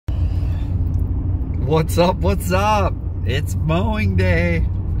What's up? What's up? It's mowing day.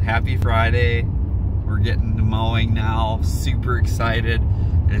 Happy Friday. We're getting to mowing now. Super excited.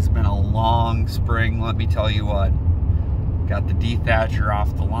 It's been a long spring, let me tell you what. Got the dethatcher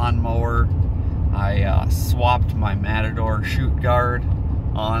off the lawnmower. I swapped my Matador shoot guard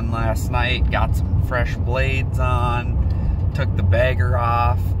on last night. Got some fresh blades on. Took the bagger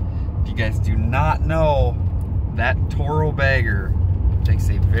off. If you guys do not know, that Toro bagger takes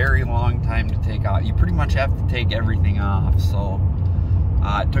a very long time to take out. You pretty much have to take everything off. So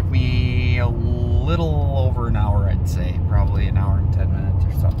it took me a little over an hour, I'd say. Probably an hour and 10 minutes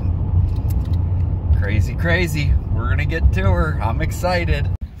or something. Crazy, crazy. We're gonna get to her. I'm excited.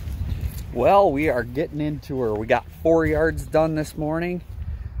 Well, we are getting into her. We got 4 yards done this morning.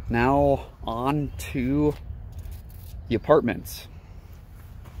 Now on to the apartments.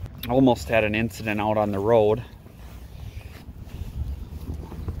 Almost had an incident out on the road.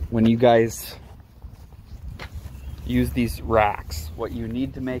 When you guys use these racks, what you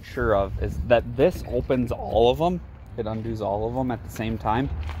need to make sure of is that this opens all of them. It undoes all of them at the same time.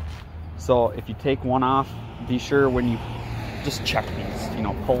 So if you take one off, be sure when you just check these, you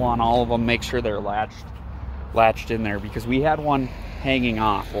know, pull on all of them, make sure they're latched in there, because we had one hanging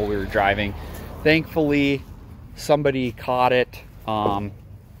off while we were driving. Thankfully, somebody caught it, kind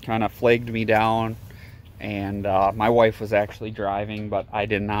of flagged me down. And my wife was actually driving, but I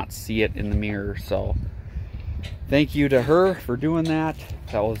did not see it in the mirror. So thank you to her for doing that.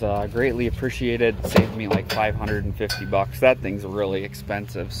 That was greatly appreciated. Saved me like 550 bucks. That thing's really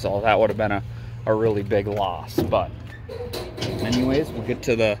expensive, so that would have been a really big loss. But anyways, we'll get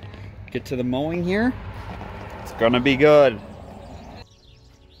to the mowing here. It's gonna be good.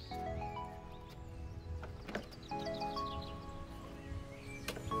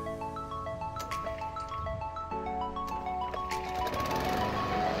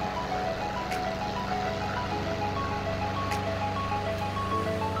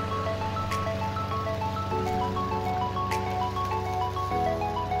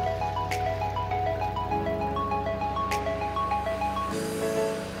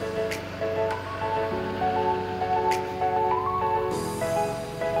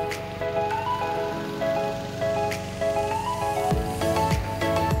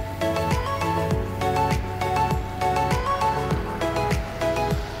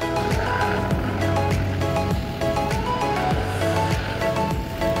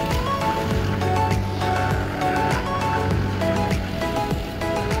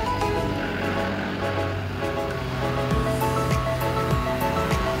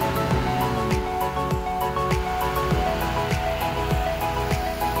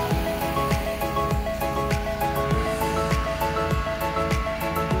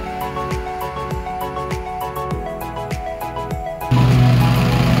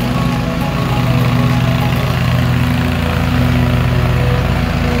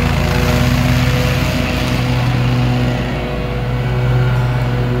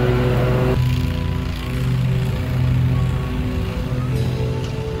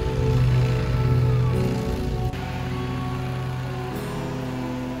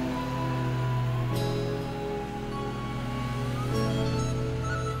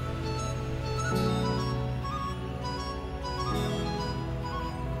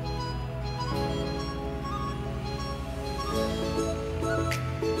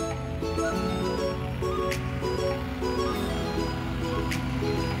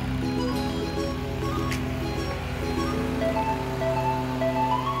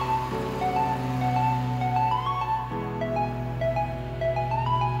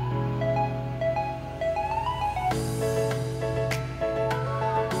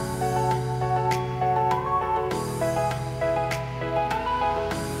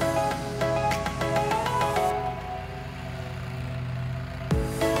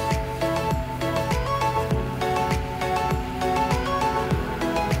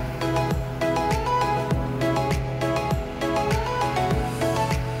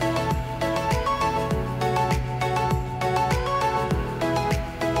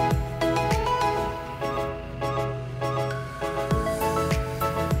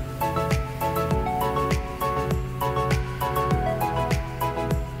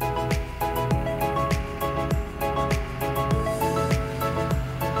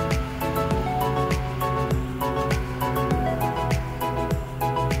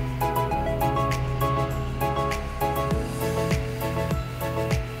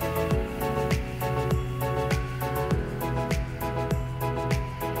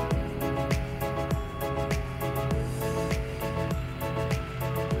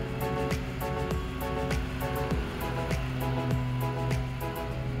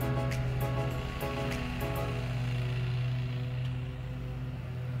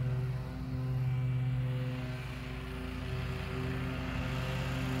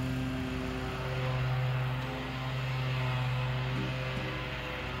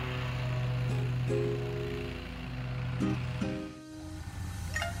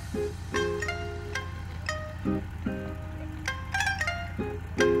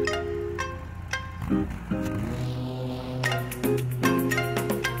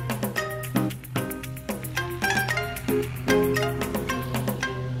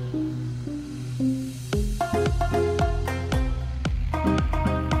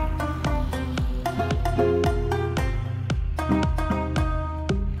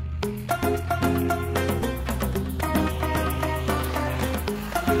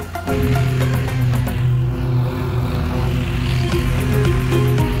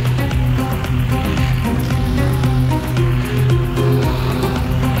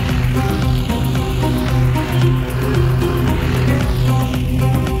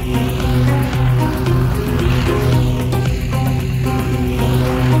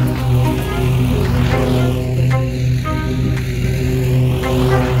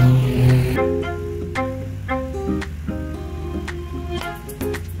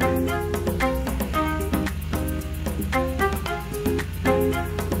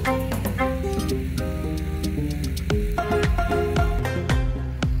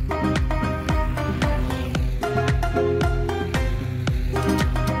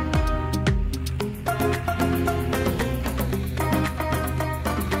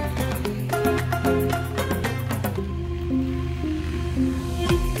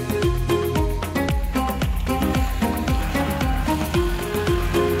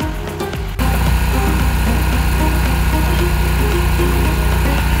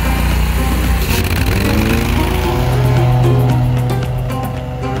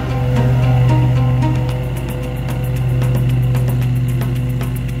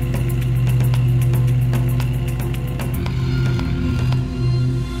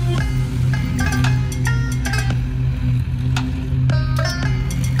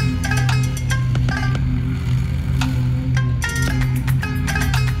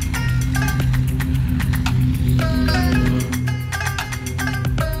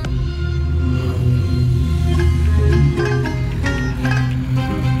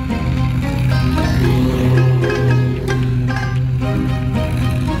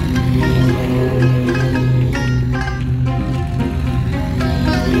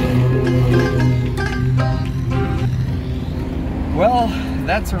 Well,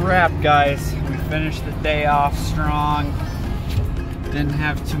 that's a wrap, guys. We finished the day off strong. Didn't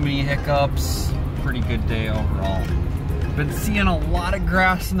have too many hiccups. Pretty good day overall. Been seeing a lot of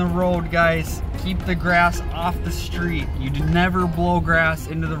grass in the road, guys. Keep the grass off the street. You never blow grass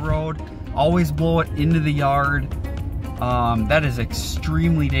into the road. Always blow it into the yard. That is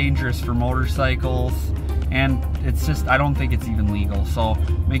extremely dangerous for motorcycles. And it's just, I don't think it's even legal. So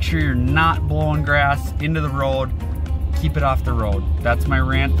make sure you're not blowing grass into the road. Keep it off the road. That's my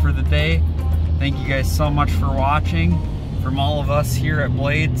rant for the day. Thank you guys so much for watching. From all of us here at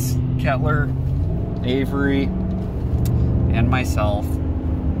Bladez, Kettler, Avery, and myself,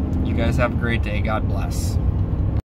 you guys have a great day. God bless.